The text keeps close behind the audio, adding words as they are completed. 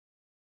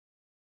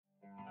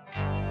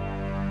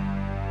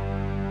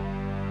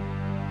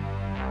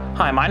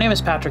Hi, my name is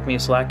Theresa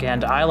Musilek,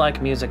 and I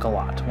like music a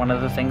lot. One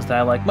of the things that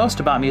I like most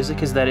about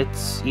music is that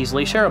it's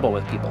easily shareable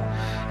with people.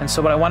 And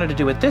so what I wanted to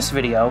do with this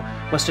video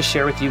was to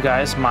share with you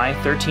guys my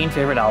 13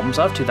 favorite albums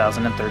of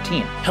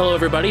 2013. Hello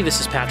everybody, this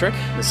is Patrick.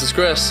 This is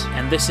Chris.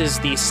 And this is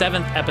the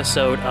 7th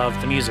episode of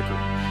The Music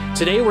Room.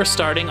 Today we're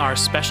starting our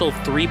special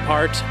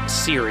 3-part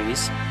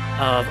series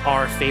of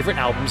our favorite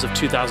albums of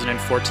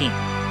 2014.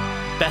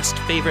 Best,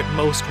 favorite,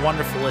 most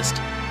wonderfulest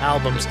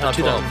albums of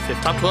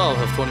 2015. Top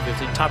 12 of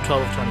 2015. Top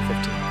 12 of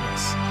 2015,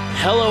 yes.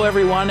 Hello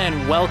everyone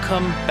and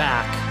welcome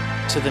back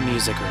to The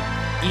Music Room.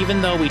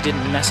 Even though we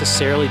didn't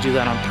necessarily do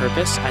that on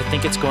purpose, I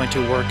think it's going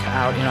to work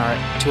out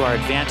to our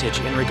advantage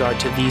in regard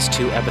to these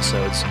 2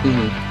 episodes,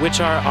 which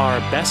are our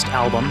best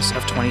albums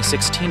of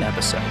 2016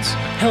 episodes.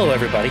 Hello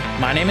everybody,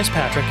 my name is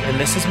Patrick and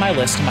this is my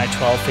list of my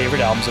 12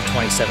 favorite albums of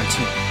 2017.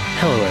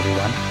 Hello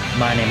everyone,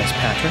 my name is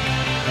Patrick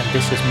and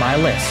this is my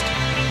list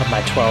of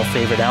my 12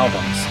 favorite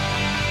albums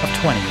of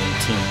 2018.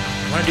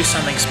 I want to do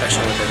something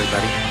special with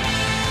everybody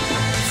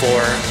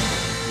for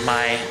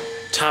my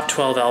top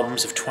 12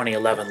 albums of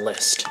 2011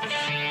 list.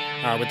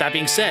 With that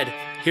being said,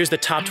 here's the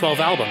top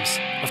 12 albums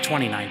of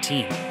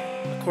 2019,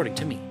 according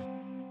to me.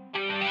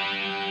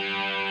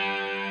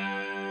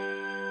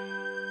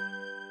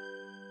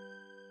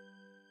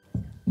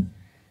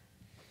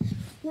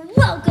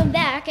 Welcome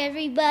back,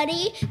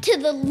 everybody, to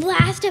the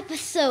last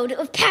episode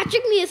of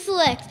Patrick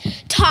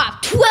Musilek's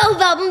Top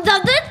 12 Albums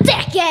of the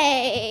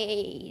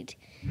Decade!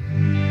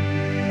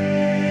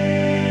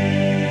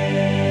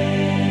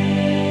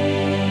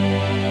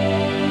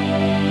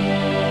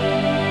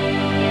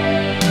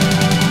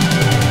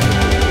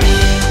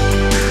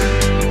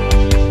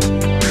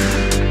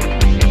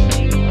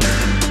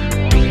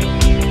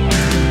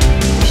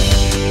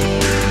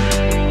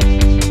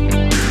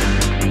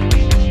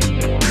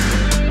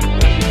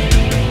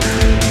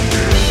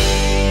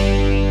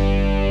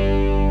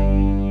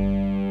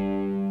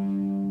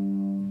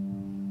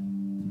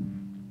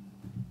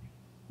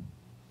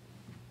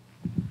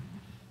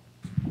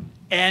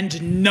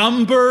 And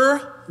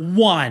number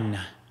 1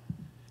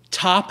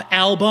 top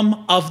album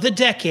of the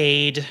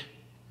decade,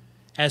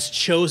 as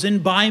chosen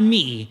by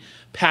me,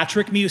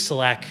 Patrick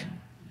Musilek,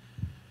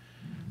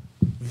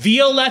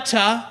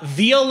 Violetta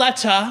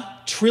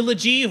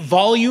Trilogy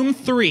Volume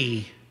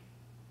 3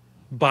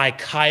 by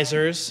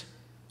Kaiser's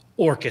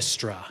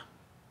Orchestra.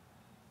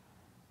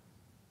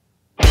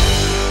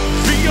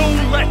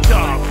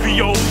 Violetta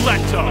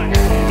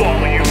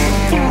Volume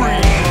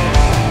 3.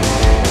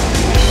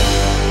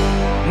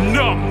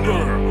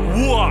 Number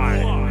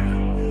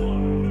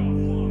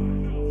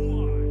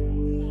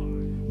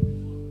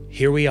 1.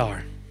 Here we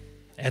are,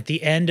 at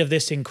the end of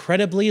this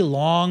incredibly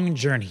long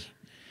journey.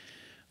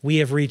 We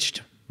have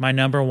reached my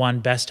number 1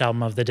 best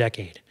album of the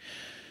decade.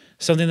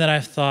 Something that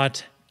I've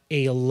thought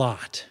a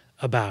lot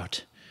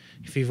about.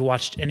 If you've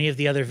watched any of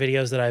the other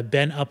videos that I've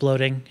been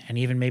uploading, and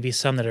even maybe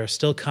some that are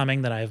still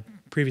coming that I've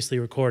previously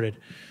recorded,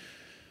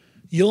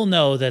 you'll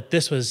know that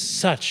this was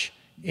such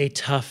a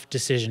tough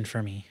decision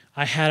for me.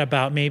 I had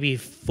about maybe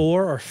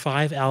 4 or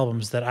 5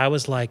 albums that I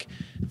was like,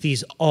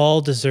 these all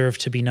deserve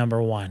to be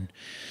number 1.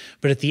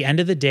 But at the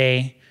end of the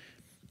day,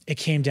 it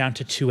came down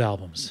to 2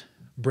 albums.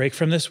 Break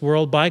From This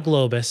World by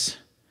Globus,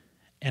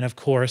 and of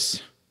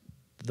course,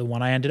 the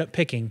one I ended up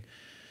picking,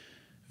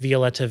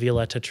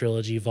 Violetta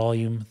Trilogy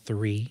Volume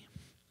 3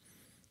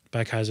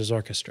 by Kaiser's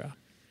Orchestra.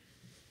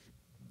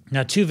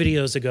 Now, 2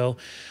 videos ago,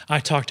 I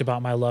talked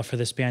about my love for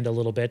this band a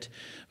little bit,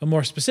 but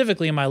more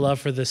specifically, my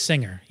love for the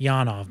singer,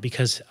 Yanov,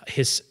 because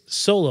his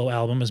solo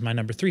album is my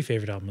number 3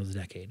 favorite album of the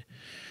decade.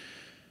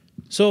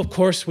 So, of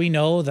course, we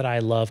know that I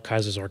love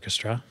Kaiser's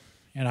Orchestra,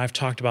 and I've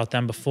talked about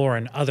them before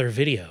in other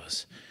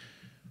videos.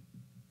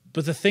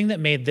 But the thing that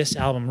made this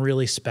album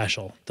really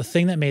special, the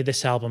thing that made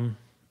this album,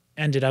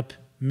 ended up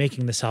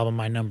making this album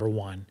my number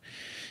 1,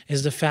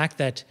 is the fact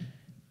that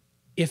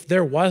if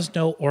there was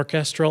no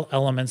orchestral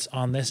elements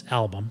on this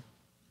album,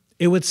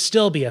 it would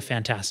still be a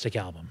fantastic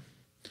album.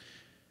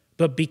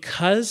 But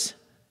because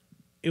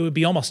it would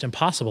be almost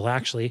impossible,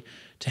 actually,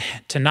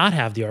 to not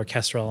have the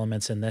orchestral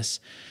elements in this,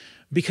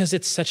 because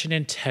it's such an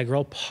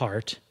integral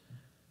part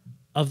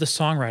of the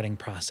songwriting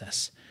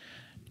process.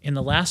 In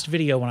the last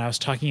video, when I was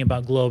talking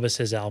about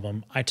Globus's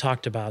album, I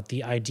talked about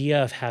the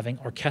idea of having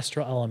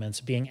orchestral elements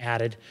being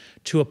added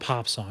to a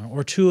pop song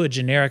or to a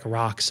generic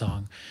rock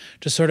song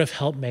to sort of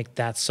help make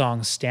that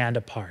song stand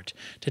apart,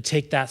 to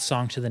take that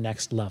song to the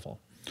next level.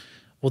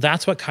 Well,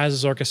 that's what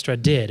Kaiser's Orchestra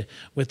did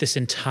with this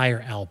entire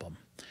album.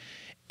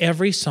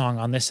 Every song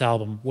on this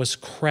album was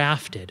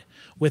crafted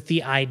with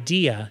the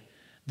idea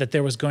that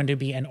there was going to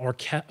be an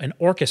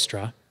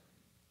orchestra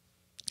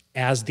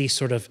as the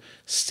sort of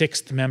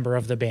 6th member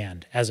of the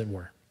band, as it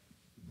were.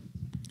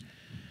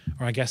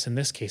 Or I guess in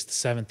this case, the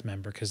 7th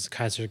member, because the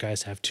Kaiser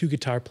guys have 2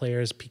 guitar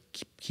players,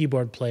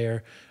 keyboard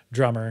player,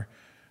 drummer,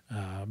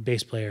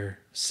 bass player,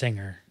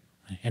 singer.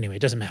 Anyway,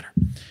 it doesn't matter.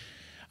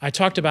 I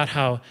talked about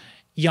how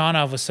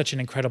Yanov was such an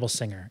incredible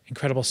singer,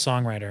 incredible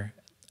songwriter.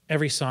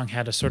 Every song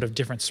had a sort of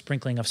different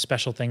sprinkling of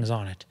special things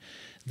on it.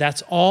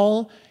 That's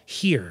all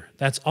here.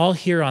 That's all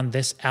here on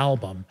this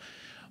album.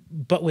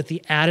 but with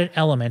the added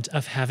element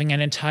of having an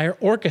entire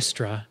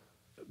orchestra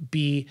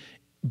be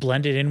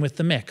blended in with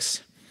the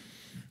mix.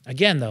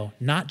 Again, though,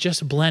 not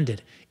just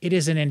blended. It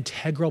is an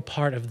integral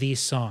part of these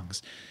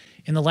songs.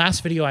 In the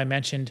last video, I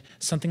mentioned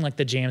something like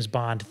the James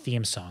Bond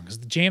theme songs.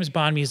 The James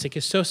Bond music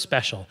is so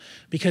special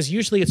because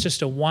usually it's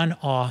just a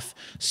one-off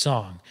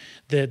song.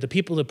 The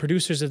people, the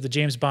producers of the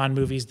James Bond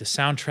movies, the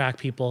soundtrack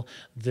people,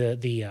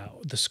 the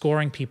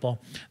scoring people,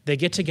 they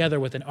get together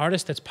with an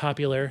artist that's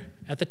popular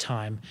at the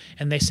time,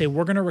 and they say,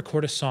 we're going to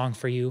record a song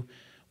for you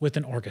with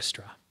an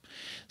orchestra.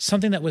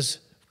 Something that was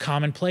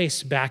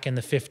commonplace back in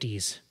the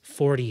 50s,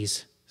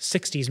 40s,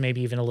 60s,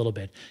 maybe even a little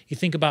bit. You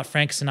think about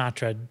Frank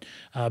Sinatra,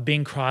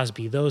 Bing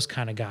Crosby, those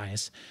kind of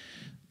guys.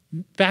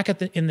 Back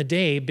in the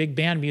day, big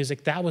band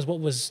music, that was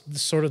what was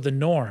sort of the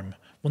norm.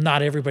 Well,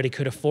 not everybody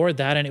could afford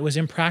that, and it was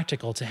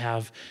impractical to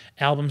have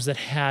albums that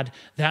had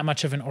that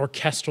much of an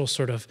orchestral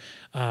sort of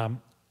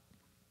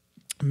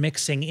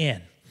mixing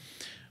in.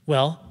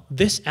 Well,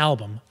 this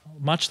album,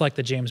 much like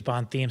the James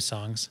Bond theme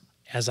songs,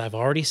 as I've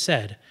already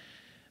said,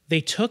 they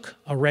took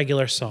a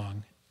regular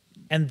song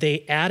and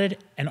they added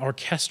an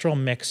orchestral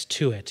mix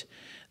to it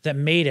that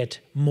made it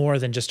more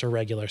than just a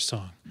regular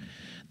song.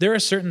 There are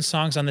certain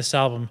songs on this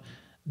album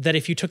that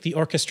if you took the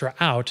orchestra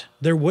out,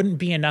 there wouldn't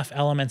be enough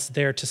elements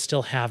there to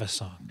still have a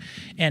song.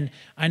 And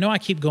I know I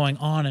keep going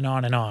on and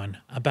on and on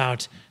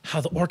about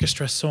how the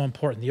orchestra is so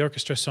important. The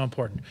orchestra is so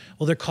important.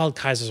 Well, they're called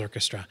Kaiser's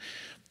Orchestra.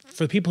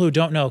 For the people who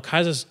don't know,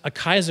 a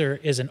Kaiser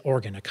is an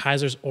organ, a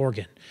Kaiser's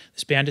organ.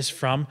 This band is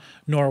from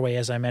Norway,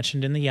 as I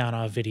mentioned in the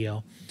Yana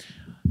video.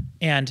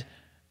 And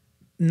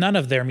none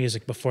of their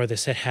music before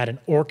this had had an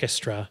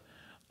orchestra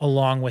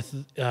along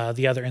with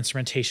the other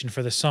instrumentation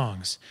for the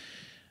songs.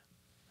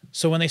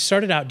 So when they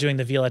started out doing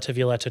the Violetta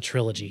Violetta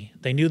trilogy,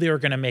 they knew they were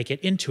going to make it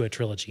into a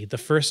trilogy. The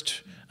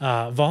first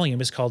volume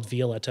is called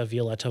Violetta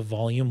Violetta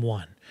Volume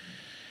 1.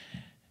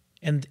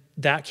 And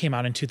that came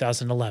out in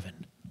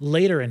 2011.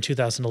 Later in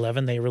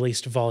 2011, they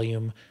released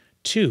Volume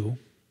 2.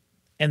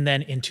 And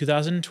then in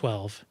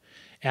 2012,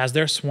 as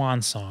their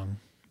swan song,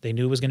 they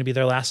knew it was going to be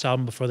their last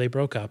album before they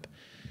broke up,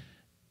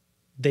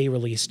 they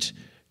released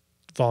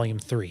Volume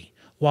 3.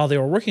 While they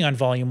were working on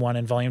Volume 1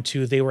 and Volume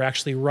 2, they were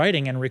actually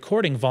writing and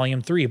recording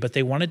Volume 3, but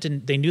they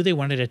knew they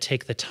wanted to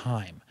take the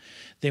time.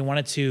 They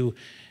wanted to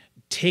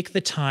take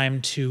the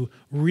time to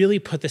really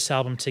put this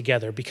album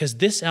together, because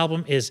this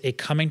album is a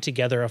coming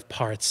together of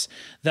parts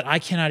that I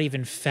cannot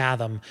even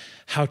fathom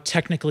how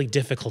technically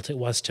difficult it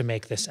was to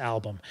make this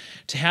album.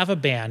 To have a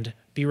band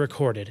be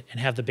recorded and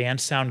have the band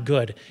sound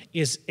good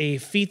is a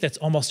feat that's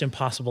almost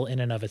impossible in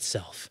and of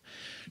itself.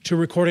 To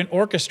record an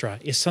orchestra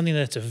is something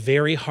that's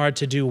very hard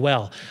to do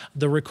well.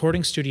 The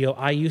recording studio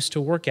I used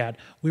to work at,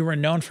 we were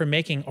known for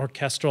making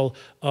orchestral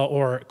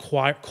or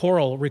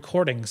choral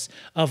recordings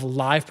of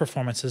live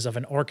performances of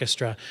an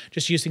orchestra,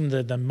 just using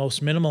the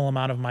most minimal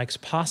amount of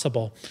mics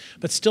possible,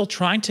 but still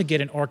trying to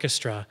get an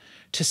orchestra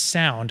to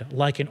sound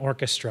like an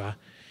orchestra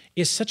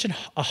is such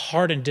a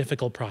hard and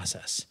difficult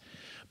process.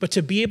 But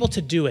to be able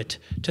to do it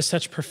to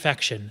such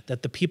perfection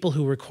that the people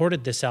who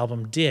recorded this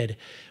album did,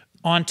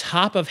 on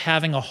top of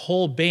having a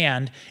whole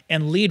band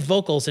and lead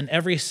vocals in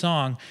every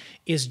song,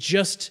 is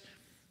just,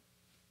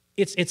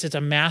 it's a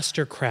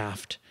master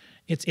craft.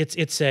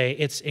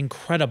 It's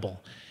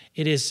incredible.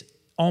 It is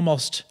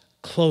almost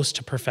close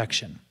to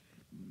perfection.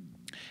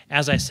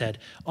 As I said,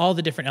 all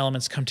the different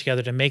elements come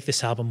together to make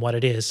this album what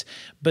it is,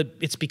 but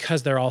it's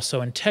because they're all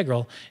so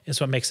integral is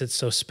what makes it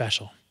so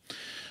special.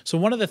 So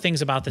one of the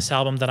things about this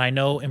album that I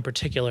know in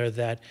particular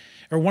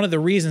or one of the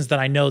reasons that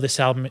I know this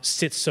album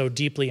sits so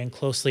deeply and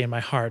closely in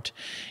my heart,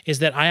 is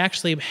that I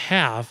actually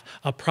have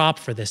a prop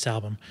for this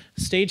album.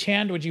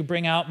 Stagehand, would you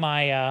bring out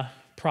my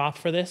prop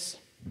for this?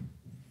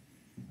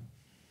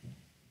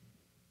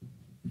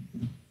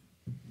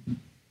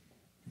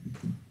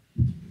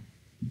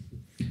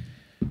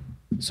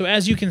 So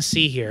as you can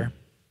see here,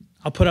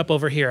 I'll put up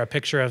over here a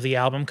picture of the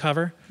album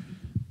cover.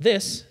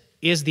 This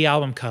is the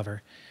album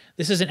cover.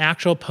 This is an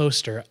actual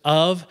poster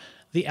of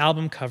the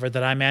album cover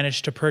that I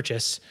managed to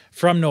purchase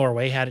from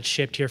Norway, had it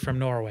shipped here from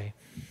Norway.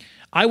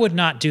 I would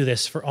not do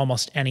this for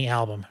almost any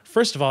album.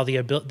 First of all,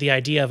 the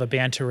idea of a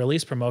band to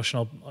release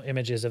promotional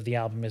images of the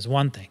album is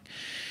one thing.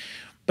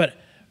 But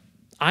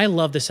I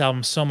love this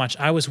album so much,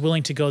 I was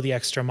willing to go the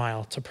extra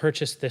mile to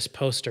purchase this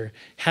poster,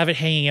 have it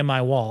hanging in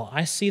my wall.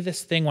 I see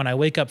this thing when I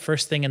wake up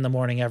first thing in the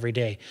morning every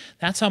day.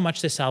 That's how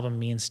much this album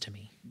means to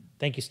me.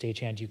 Thank you,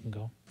 Stagehand. You can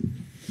go.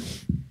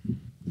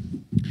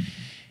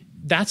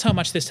 That's how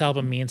much this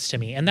album means to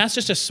me. And that's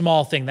just a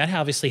small thing. That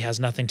obviously has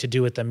nothing to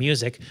do with the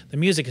music. The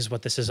music is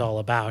what this is all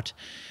about.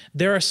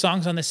 There are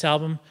songs on this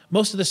album.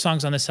 Most of the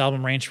songs on this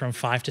album range from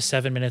 5 to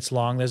 7 minutes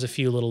long. There's a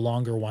few little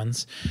longer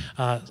ones.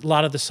 A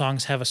lot of the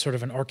songs have a sort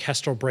of an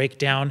orchestral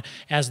breakdown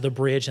as the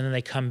bridge, and then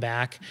they come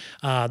back.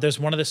 There's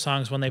one of the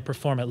songs when they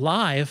perform it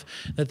live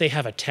that they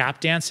have a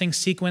tap dancing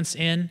sequence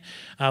in,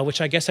 which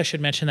I guess I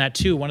should mention that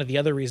too. One of the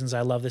other reasons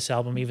I love this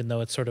album, even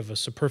though it's sort of a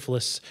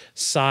superfluous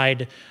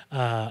side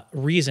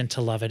reason to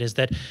to love it is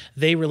that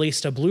they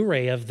released a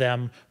Blu-ray of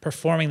them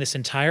performing this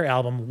entire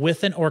album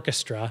with an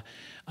orchestra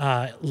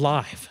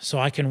live. So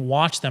I can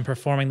watch them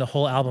performing the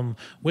whole album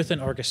with an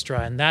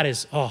orchestra, and that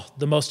is,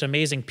 the most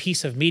amazing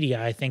piece of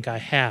media I think I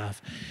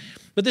have.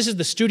 But this is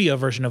the studio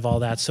version of all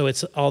that, so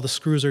it's all the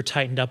screws are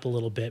tightened up a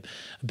little bit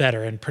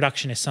better, and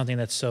production is something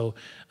that's so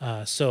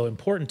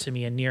important to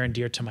me and near and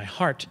dear to my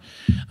heart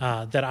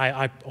that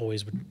I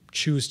always would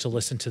choose to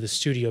listen to the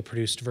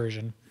studio-produced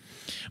version.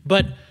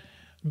 But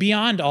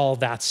beyond all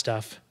that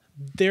stuff,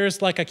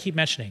 there's, like I keep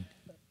mentioning,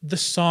 the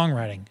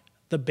songwriting.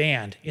 The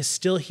band is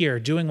still here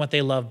doing what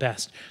they love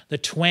best. The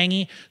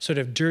twangy, sort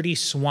of dirty,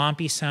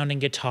 swampy sounding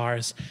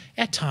guitars.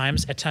 At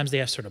times they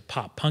have sort of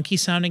pop punky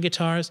sounding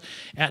guitars.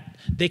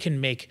 They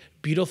can make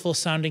beautiful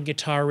sounding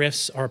guitar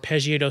riffs,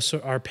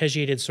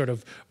 arpeggiated sort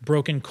of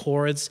broken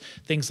chords,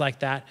 things like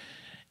that.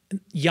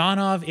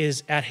 Janov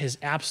is at his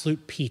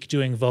absolute peak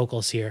doing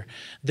vocals here.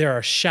 There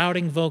are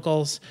shouting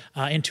vocals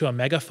into a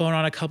megaphone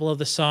on a couple of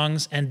the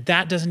songs, and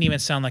that doesn't even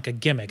sound like a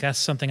gimmick. That's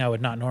something I would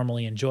not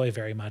normally enjoy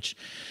very much.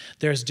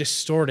 There's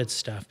distorted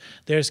stuff.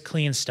 There's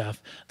clean stuff.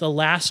 The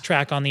last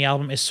track on the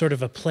album is sort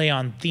of a play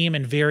on theme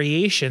and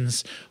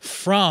variations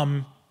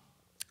from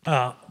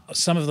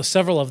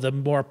several of the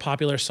more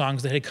popular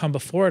songs that had come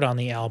before it on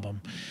the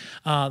album.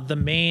 The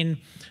main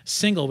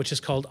single, which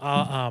is called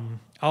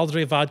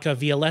Aldrig Vodka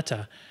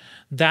Violetta,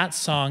 that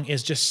song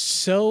is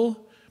just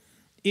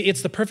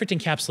it's the perfect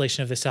encapsulation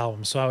of this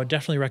album. So I would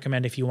definitely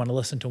recommend, if you want to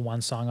listen to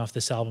one song off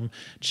this album,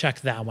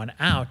 check that one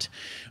out.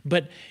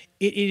 But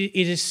it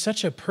is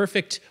such a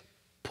perfect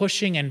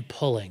pushing and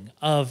pulling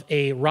of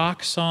a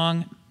rock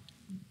song,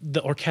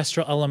 the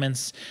orchestral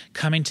elements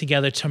coming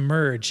together to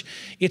merge.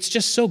 It's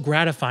just so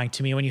gratifying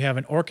to me when you have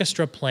an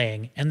orchestra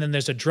playing and then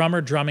there's a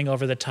drummer drumming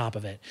over the top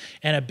of it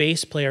and a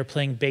bass player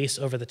playing bass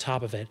over the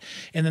top of it.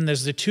 And then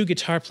there's the two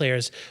guitar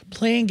players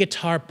playing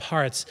guitar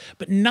parts,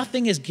 but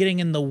nothing is getting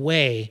in the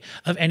way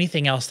of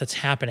anything else that's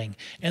happening.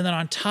 And then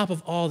on top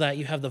of all that,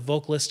 you have the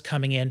vocalist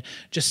coming in,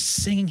 just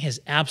singing his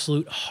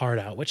absolute heart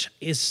out, which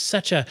is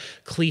such a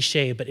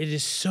cliche, but it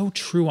is so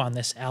true on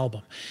this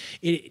album.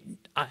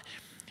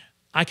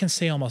 I can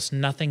say almost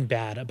nothing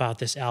bad about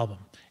this album.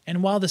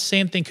 And while the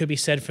same thing could be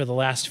said for the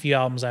last few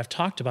albums I've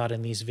talked about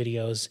in these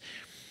videos,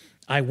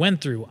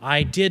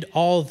 I did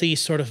all the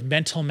sort of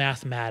mental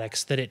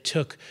mathematics that it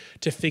took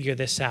to figure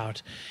this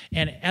out.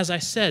 And as I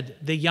said,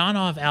 the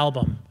Janov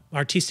album,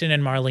 Artisten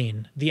and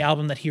Marlene, the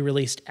album that he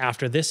released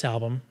after this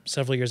album,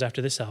 several years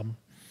after this album,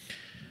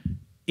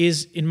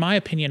 is, in my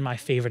opinion, my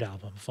favorite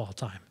album of all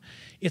time.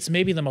 It's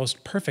maybe the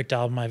most perfect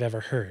album I've ever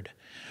heard.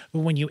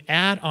 But when you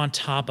add on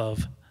top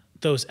of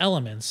those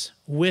elements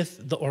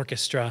with the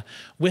orchestra,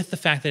 with the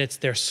fact that it's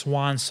their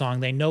swan song,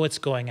 they know it's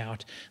going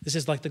out. This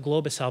is like the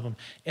Globus album,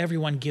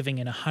 everyone giving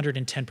in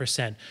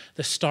 110%,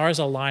 the stars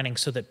aligning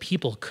so that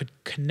people could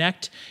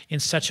connect in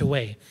such a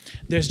way.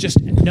 There's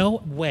just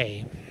no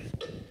way.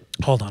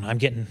 Hold on, I'm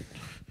getting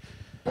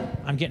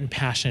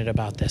passionate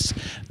about this.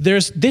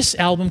 This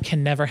album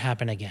can never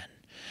happen again.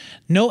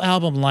 No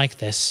album like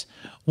this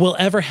will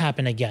ever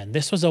happen again.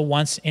 This was a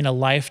once in a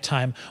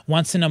lifetime,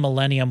 once in a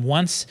millennium,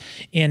 once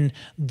in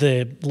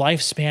the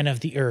lifespan of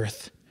the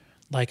earth,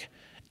 like,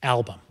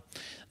 album.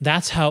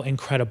 That's how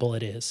incredible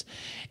it is.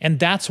 And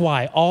that's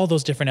why all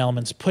those different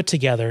elements put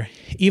together,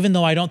 even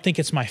though I don't think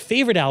it's my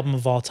favorite album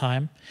of all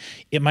time,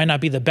 it might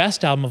not be the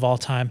best album of all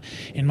time,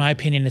 in my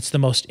opinion, it's the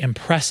most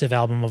impressive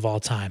album of all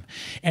time.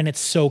 And it's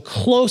so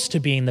close to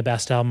being the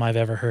best album I've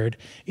ever heard.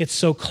 It's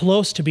so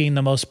close to being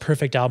the most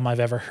perfect album I've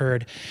ever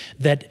heard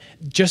that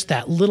just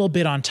that little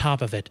bit on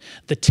top of it,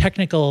 the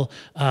technical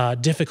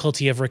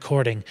difficulty of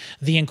recording,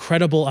 the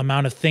incredible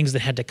amount of things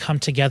that had to come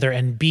together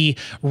and be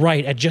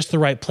right at just the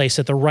right place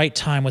at the right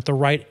time with the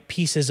right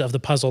pieces of the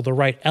puzzle, the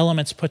right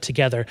elements put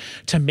together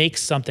to make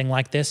something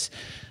like this.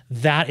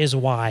 That is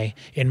why,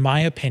 in my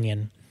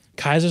opinion,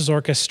 Kaiser's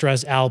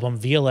Orchestra's album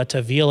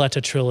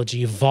Violetta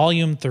Trilogy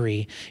Volume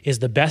 3 is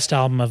the best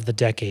album of the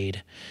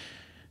decade.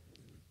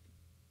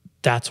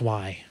 That's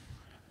why.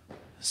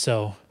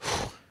 So,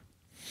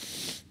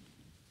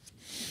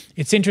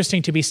 it's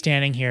interesting to be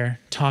standing here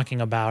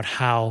talking about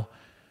how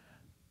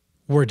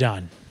we're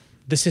done.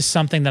 This is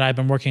something that I've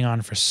been working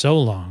on for so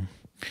long.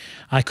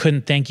 I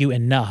couldn't thank you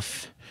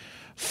enough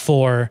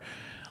for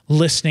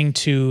listening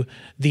to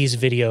these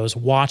videos,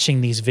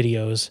 watching these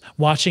videos,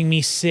 watching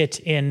me sit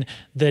in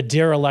the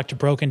derelict,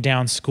 broken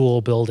down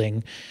school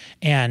building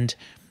and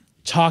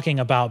talking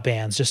about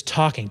bands, just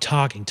talking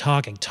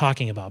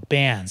about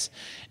bands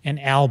and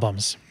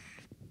albums.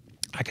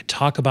 I could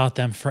talk about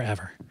them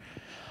forever.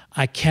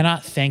 I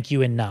cannot thank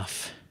you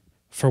enough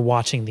for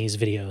watching these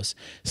videos.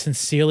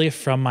 Sincerely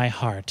from my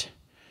heart,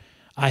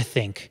 I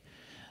think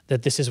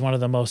that this is one of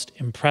the most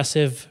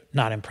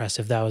not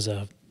impressive, that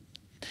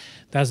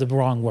was the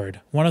wrong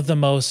word. One of the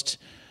most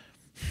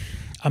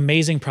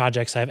amazing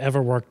projects I've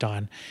ever worked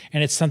on.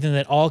 And it's something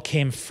that all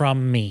came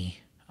from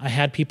me. I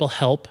had people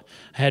help.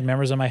 I had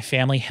members of my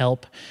family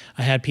help.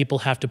 I had people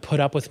have to put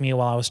up with me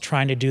while I was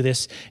trying to do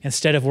this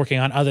instead of working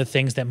on other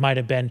things that might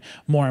have been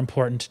more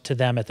important to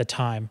them at the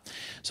time.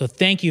 So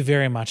thank you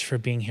very much for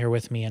being here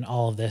with me in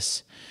all of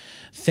this.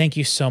 Thank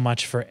you so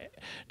much for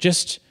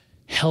just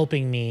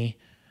helping me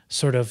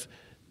sort of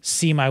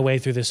see my way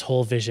through this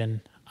whole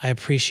vision. I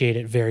appreciate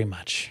it very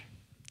much.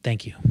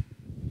 Thank you.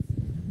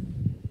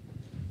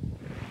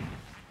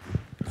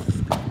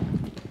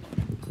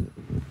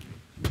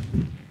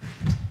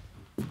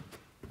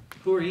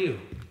 Who are you?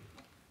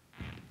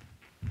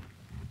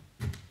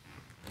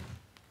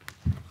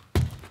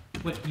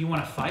 What, you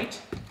want to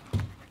fight?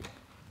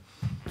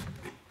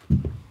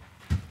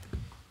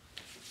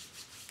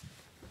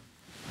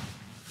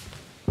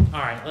 All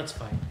right, let's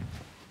fight.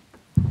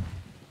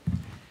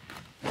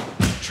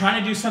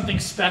 Trying to do something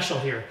special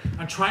here.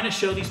 I'm trying to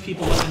show these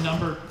people what the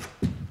number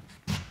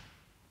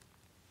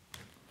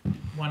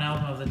one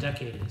album of the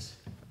decade is.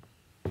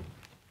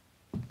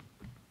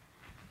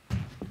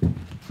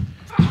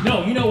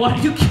 No, you know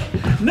what? You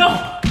can't. No!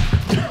 No!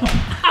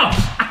 Ouch!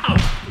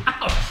 Ouch!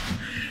 Ouch!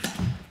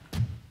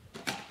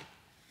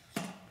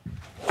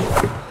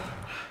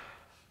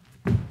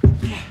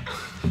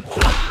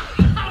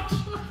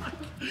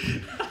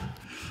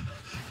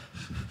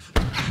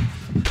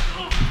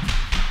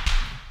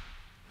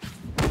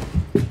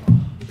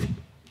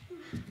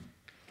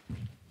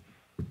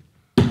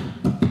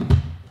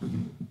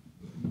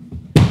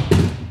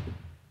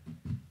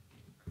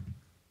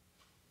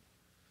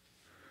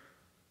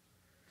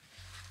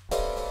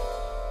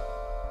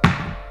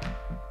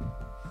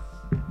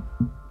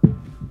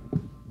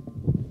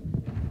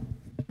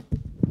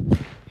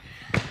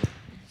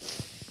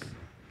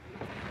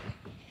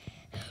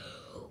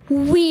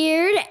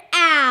 Weird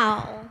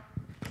Al.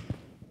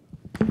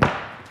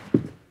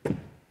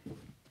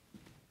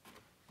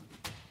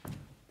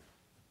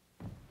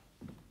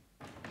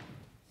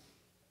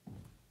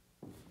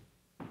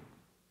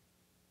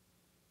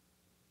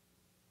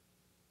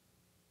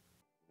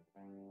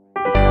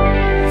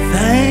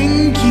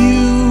 Thank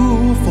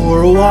you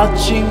for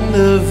watching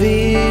the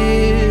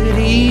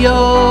video.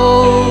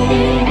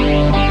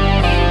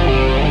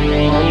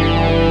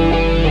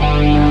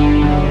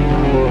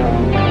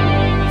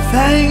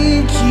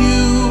 Thank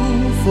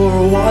you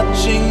for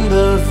watching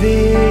the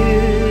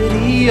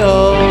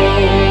video.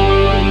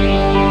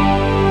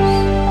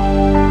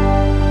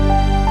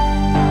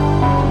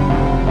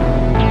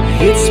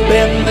 It's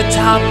been the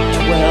top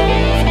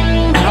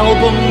 12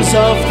 albums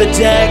of the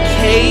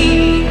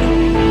decade,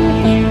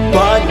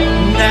 but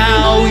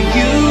now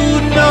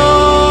you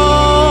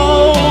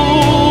know.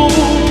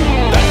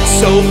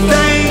 So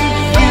thank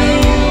you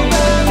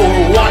for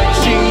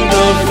watching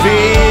the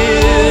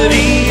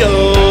video.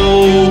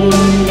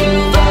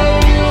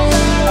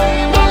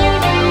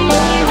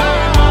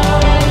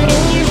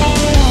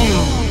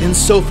 And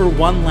so for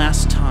one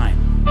last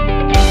time,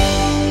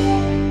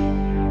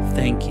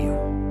 thank you.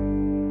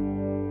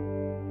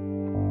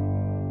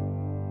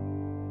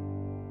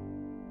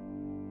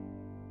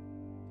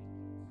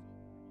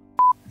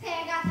 Okay,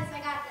 I got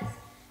this.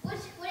 What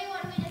do you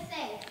want me to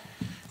say?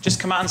 Just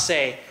come out and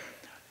say,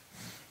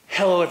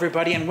 hello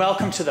everybody and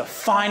welcome to the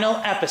final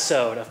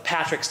episode of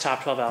Patrick's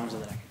Top 12 Albums of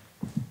the Decade.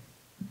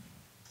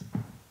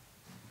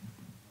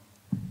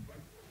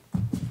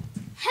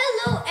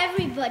 Hello,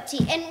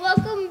 everybody, and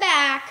welcome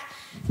back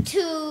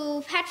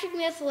to Patrick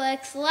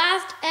Musilek's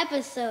last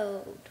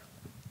episode.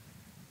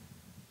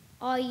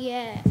 Oh,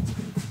 yeah.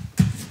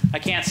 I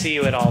can't see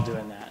you at all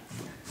doing that.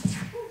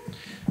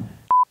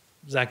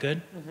 Is that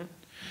good? Mm-hmm.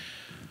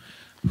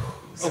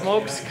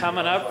 Smoke's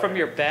coming up from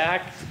your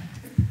back.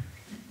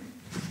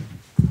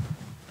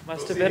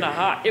 Must have been a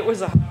hot. It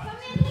was a. Come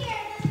in here,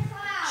 this is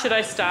loud. Should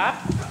I stop?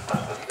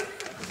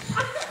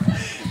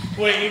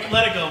 Wait, you can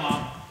let it go,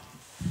 Mom.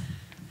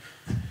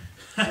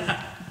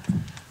 Wow.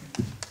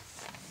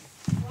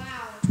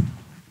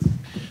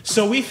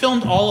 So we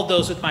filmed all of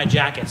those with my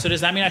jacket. So does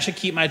that mean I should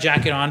keep my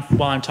jacket on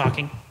while I'm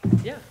talking?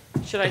 Yeah.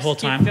 Should I whole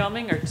keep time?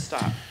 filming or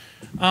stop?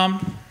 I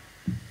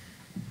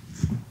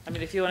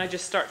mean, if you want to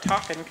just start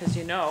talking, because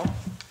you know.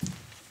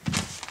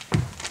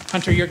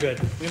 Hunter, you're good.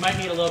 We might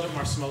need a little bit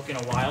more smoke in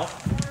a while.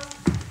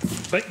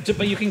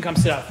 But you can come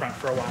sit out front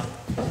for a while.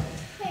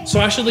 So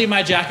I should leave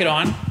my jacket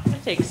on. I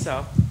think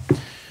so.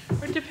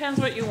 Or it depends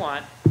what you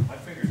want. My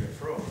fingers are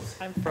froze.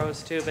 I'm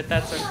froze too, but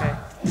that's okay.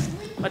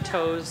 My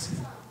toes.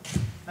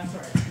 That's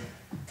all right.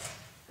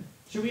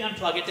 Should we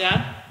unplug it,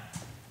 Dad?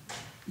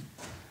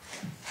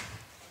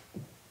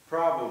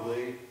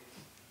 Probably.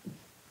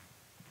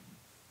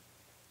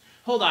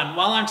 Hold on.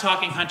 While I'm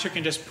talking, Hunter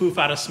can just poof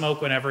out of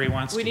smoke whenever he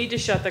wants We to. need to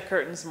shut the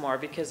curtains more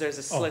because there's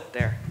a slit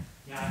there.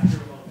 Yeah, I'm sure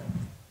we'll go.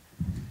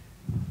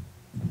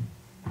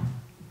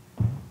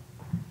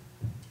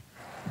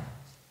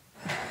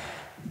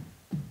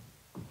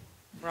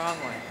 Wrong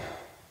way.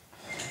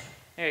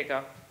 There you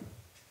go.